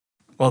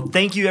Well,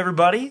 thank you,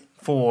 everybody,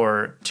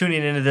 for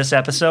tuning into this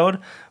episode.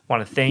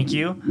 Want to thank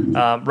you.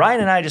 Ryan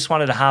and I just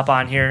wanted to hop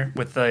on here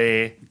with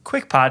a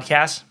quick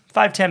podcast,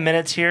 5-10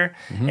 minutes here,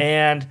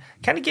 and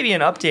kind of give you an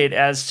update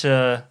as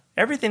to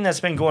everything that's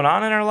been going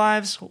on in our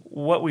lives,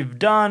 what we've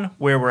done,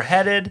 where we're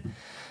headed.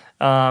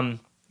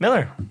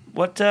 Miller,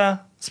 what's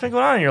been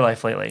going on in your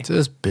life lately? It's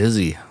just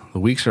busy. The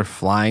weeks are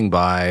flying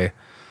by.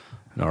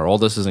 Our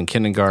oldest is in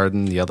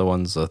kindergarten. The other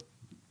one's a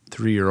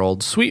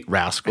 3-year-old sweet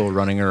rascal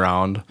running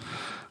around.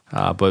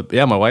 But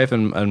yeah, my wife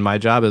and my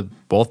job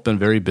have both been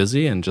very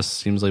busy, and just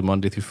seems like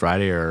Monday through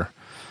Friday are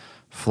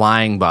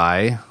flying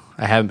by.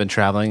 I haven't been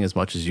traveling as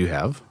much as you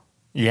have.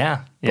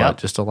 Yeah. But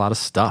just a lot of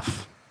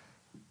stuff.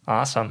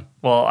 Awesome.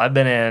 Well, I've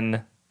been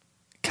in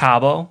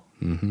Cabo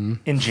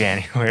in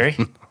January.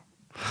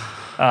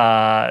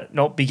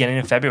 Beginning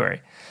of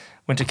February.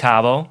 Went to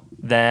Cabo.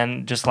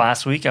 Then just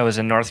last week, I was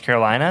in North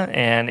Carolina.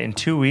 And in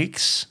 2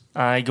 weeks,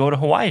 I go to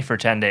Hawaii for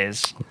 10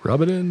 days.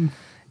 Rub it in.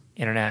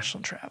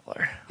 International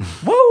traveler.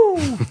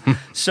 Woo!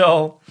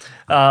 So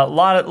a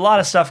lot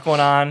of stuff going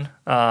on.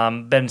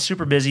 Been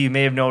super busy. You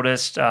may have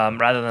noticed,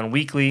 rather than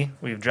weekly,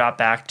 we've dropped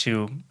back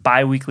to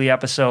bi-weekly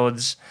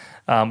episodes.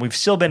 We've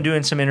still been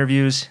doing some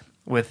interviews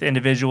with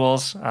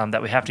individuals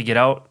that we have to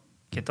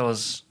get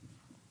those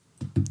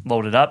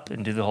loaded up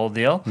and do the whole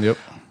deal. Yep.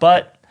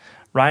 But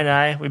Ryan and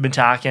I, we've been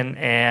talking,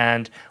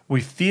 and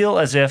we feel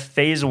as if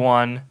phase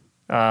 1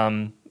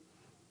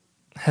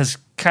 has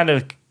kind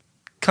of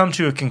come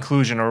to a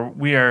conclusion, or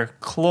we are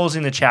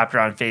closing the chapter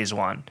on phase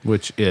 1.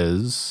 Which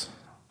is?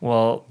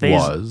 Well,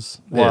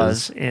 phase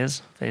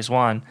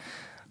 1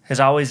 has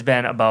always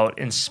been about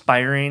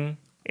inspiring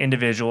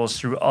individuals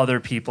through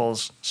other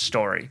people's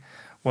story,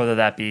 whether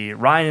that be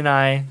Ryan and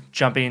I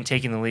jumping,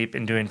 taking the leap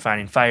and doing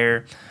Finding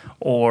Fire,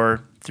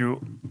 or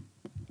through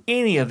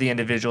any of the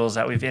individuals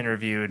that we've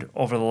interviewed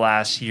over the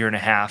last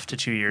 1.5 to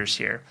 2 years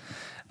here.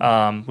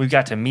 We've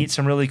got to meet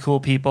some really cool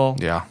people.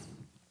 Yeah.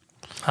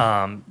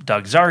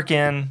 Doug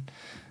Zarkin.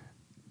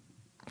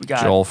 We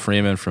got Joel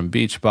Freeman from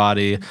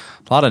Beachbody.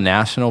 A lot of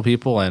national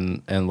people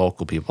and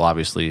local people,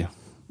 obviously.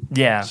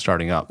 Yeah.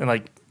 Starting up. And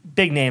like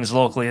big names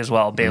locally as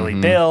well. Bailey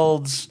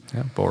Builds.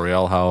 Yeah,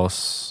 Boreal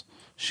House.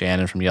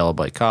 Shannon from Yellow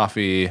Bite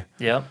Coffee.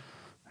 Yep.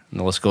 And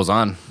the list goes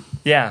on.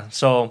 Yeah.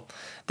 So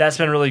that's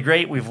been really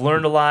great. We've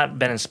learned a lot,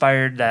 been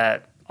inspired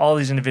that all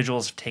these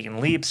individuals have taken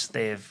leaps.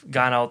 They've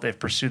gone out, they've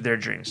pursued their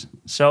dreams.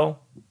 So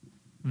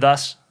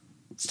thus,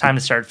 it's time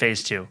to start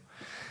phase 2.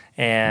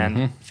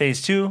 And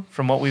phase 2,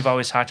 from what we've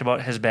always talked about,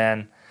 has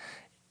been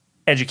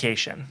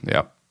education.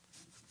 Yep.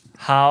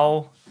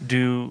 How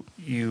do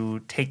you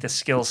take the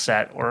skill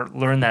set or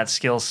learn that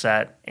skill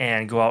set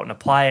and go out and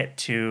apply it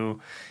to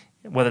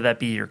whether that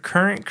be your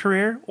current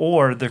career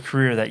or the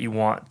career that you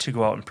want to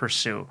go out and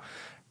pursue?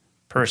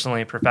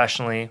 Personally,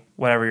 professionally,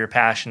 whatever your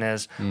passion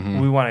is,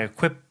 we want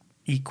to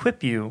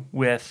equip you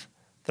with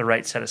the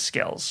right set of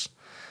skills.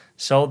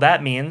 So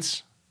that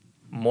means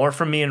more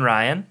from me and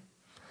Ryan.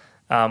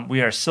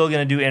 We are still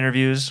going to do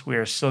interviews. We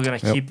are still going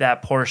to keep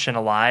that portion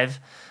alive.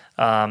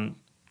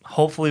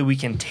 Hopefully we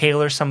can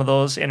tailor some of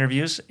those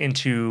interviews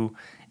into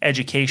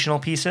educational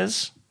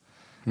pieces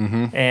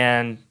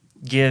and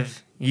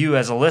give you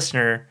as a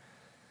listener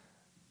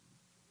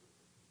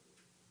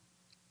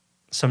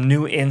some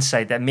new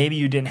insight that maybe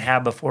you didn't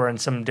have before,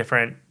 and some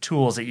different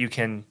tools that you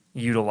can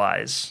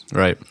utilize.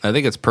 Right. I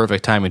think it's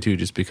perfect timing too,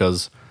 just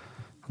because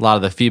a lot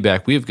of the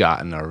feedback we've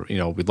gotten are,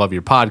 we love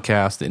your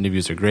podcast, the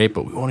interviews are great,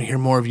 but we want to hear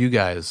more of you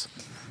guys.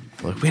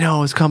 Like, we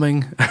know it's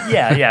coming.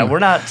 Yeah. We're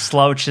not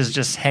slouches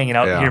just hanging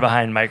out here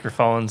behind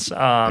microphones.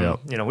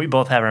 We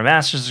both have our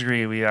master's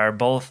degree. We are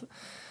both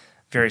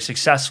very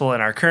successful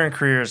in our current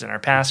careers and our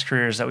past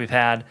careers that we've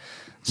had.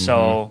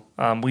 So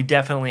we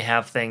definitely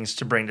have things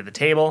to bring to the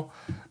table.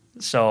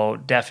 So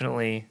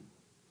definitely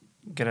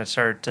going to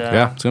start. It's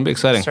going to be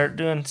exciting. Start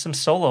doing some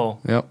solo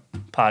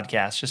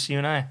podcasts, just you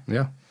and I.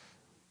 Yeah.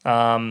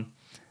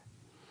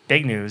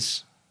 Big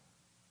news.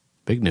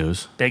 Big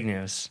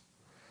news.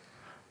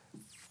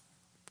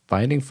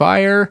 Finding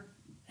Fire.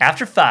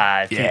 After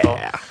 5, people.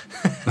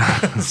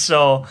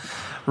 So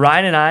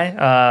Ryan and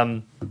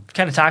I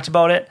kind of talked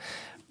about it.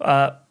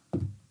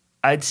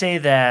 I'd say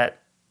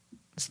that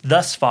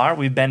thus far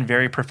we've been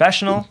very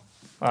professional.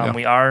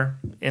 We are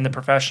in the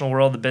professional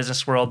world, the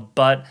business world,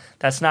 but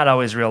that's not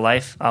always real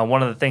life.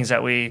 One of the things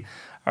that we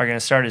are going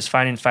to start is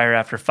Finding Fire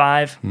After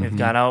 5. We've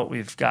gone out,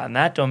 we've gotten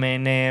that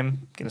domain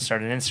name, going to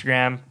start an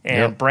Instagram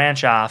and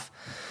branch off.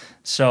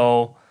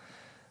 So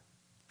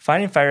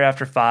Finding Fire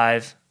After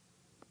 5,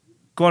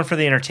 going for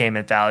the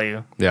entertainment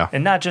value. Yeah.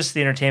 And not just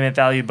the entertainment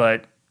value,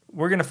 but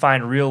we're going to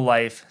find real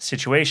life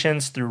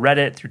situations through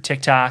Reddit, through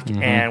TikTok,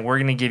 and we're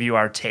going to give you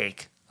our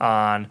take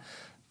on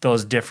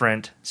those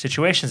different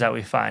situations that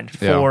we find.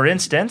 For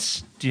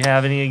instance, do you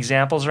have any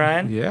examples,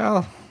 Ryan?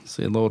 Yeah. Let's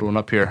see, load one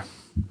up here.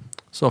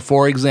 So,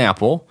 for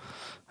example,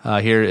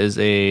 here is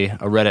a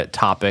Reddit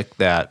topic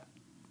that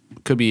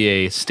could be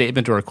a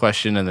statement or a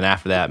question, and then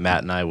after that,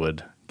 Matt and I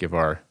would give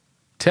our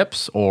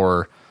tips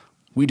or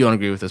we don't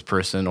agree with this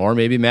person, or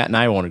maybe Matt and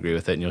I won't agree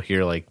with it, and you'll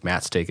hear like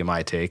Matt's take and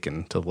my take,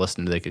 and to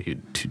listen, they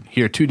could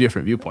hear two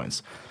different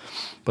viewpoints.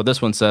 But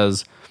this one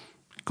says,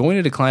 going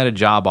to decline a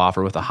job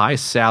offer with a high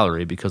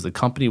salary because the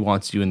company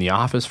wants you in the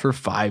office for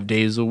 5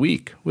 days a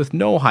week with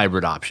no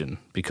hybrid option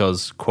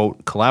because,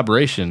 quote,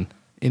 collaboration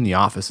in the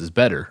office is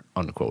better,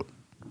 unquote.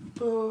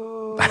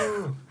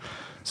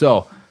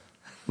 So,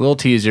 little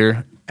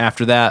teaser.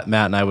 After that,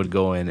 Matt and I would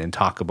go in and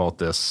talk about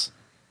this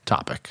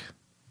topic.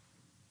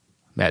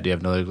 Matt, do you have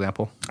another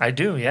example? I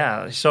do,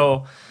 yeah.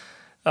 So,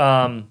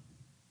 I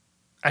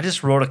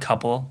just wrote a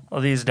couple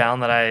of these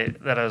down I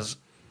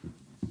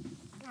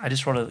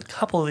just wrote a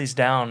couple of these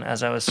down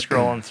as I was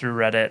scrolling through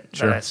Reddit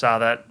that I saw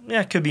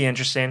that, could be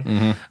interesting.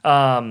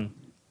 Mm-hmm.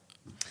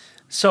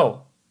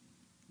 So,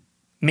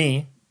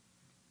 me,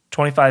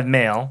 25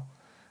 male,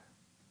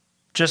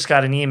 just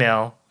got an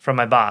email from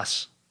my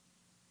boss.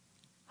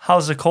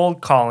 How's the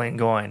cold calling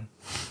going,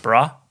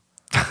 bruh?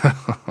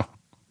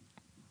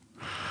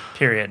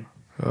 Period.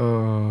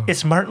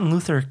 It's Martin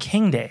Luther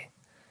King Day.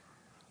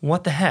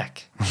 What the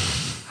heck?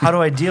 How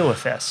do I deal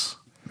with this?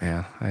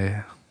 Man,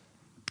 I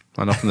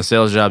know from the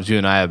sales jobs you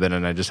and I have been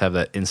in, I just have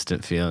that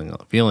instant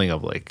feeling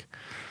of like,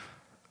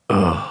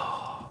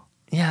 ugh.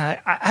 Yeah,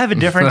 I have a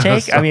different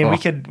take. I mean, we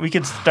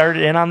could start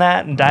in on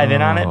that and dive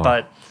in on it,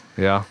 but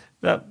yeah.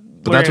 But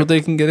that's what they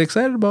can get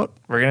excited about.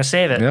 We're going to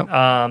save it. Yep.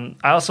 I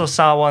also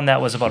saw one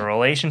that was about a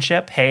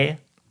relationship. Hey,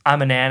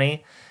 I'm a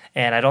nanny,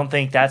 and I don't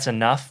think that's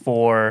enough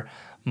for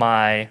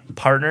my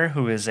partner,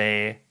 who is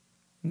a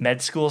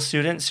med school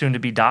student, soon to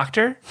be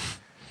doctor.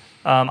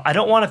 I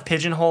don't want to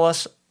pigeonhole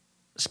us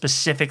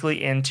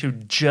specifically into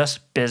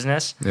just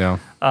business. Yeah.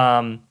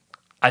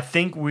 I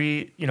think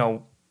we're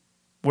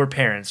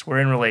parents.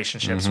 We're in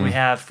relationships. Mm-hmm. We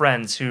have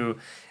friends who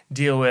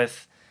deal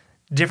with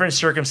different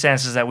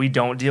circumstances that we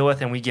don't deal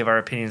with, and we give our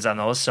opinions on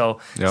those. So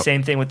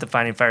Same thing with the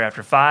Finding Fire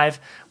After 5.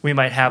 We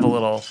might have a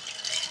little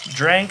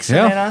drinks in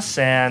us,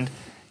 and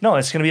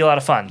it's going to be a lot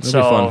of fun.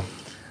 It'll be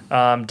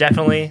fun.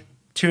 Definitely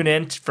tune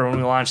in for when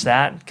we launch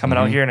that, coming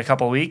out here in a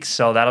couple of weeks.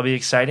 So that'll be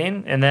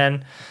exciting. And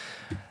then,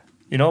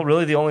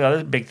 really the only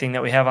other big thing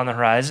that we have on the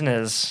horizon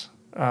is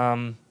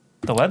the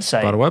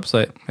website. Bought a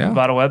website. Yeah. We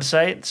bought a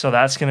website. So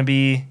that's going to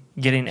be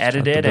getting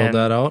edited. Build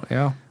that out.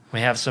 Yeah.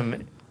 We have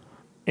some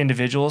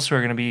individuals who are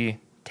going to be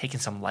taking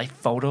some life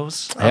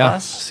photos of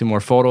us. See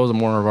more photos and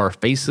more of our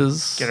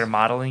faces. Get our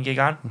modeling gig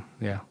on.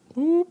 Yeah.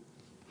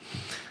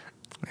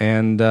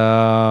 And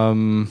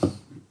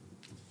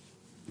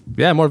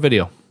more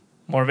video.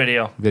 More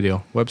video.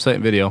 Video. Website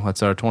and video.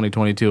 That's our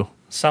 2022.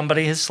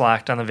 Somebody has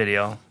slacked on the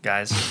video,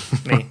 guys.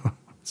 Me.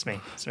 It's me.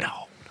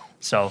 No.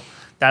 So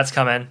that's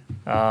coming.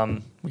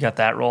 We got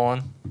that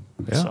rolling.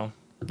 Yeah. So,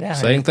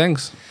 Exciting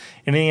things.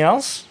 Anything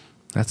else?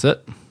 That's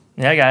it.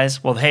 Yeah,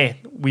 guys. Well, hey,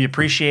 we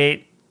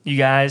appreciate you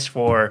guys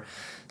for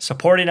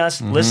supporting us,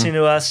 listening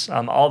to us,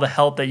 all the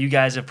help that you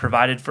guys have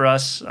provided for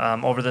us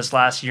over this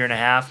last year and a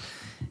half.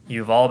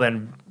 You've all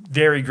been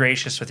very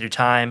gracious with your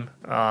time.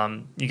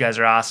 You guys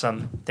are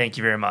awesome. Thank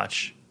you very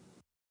much.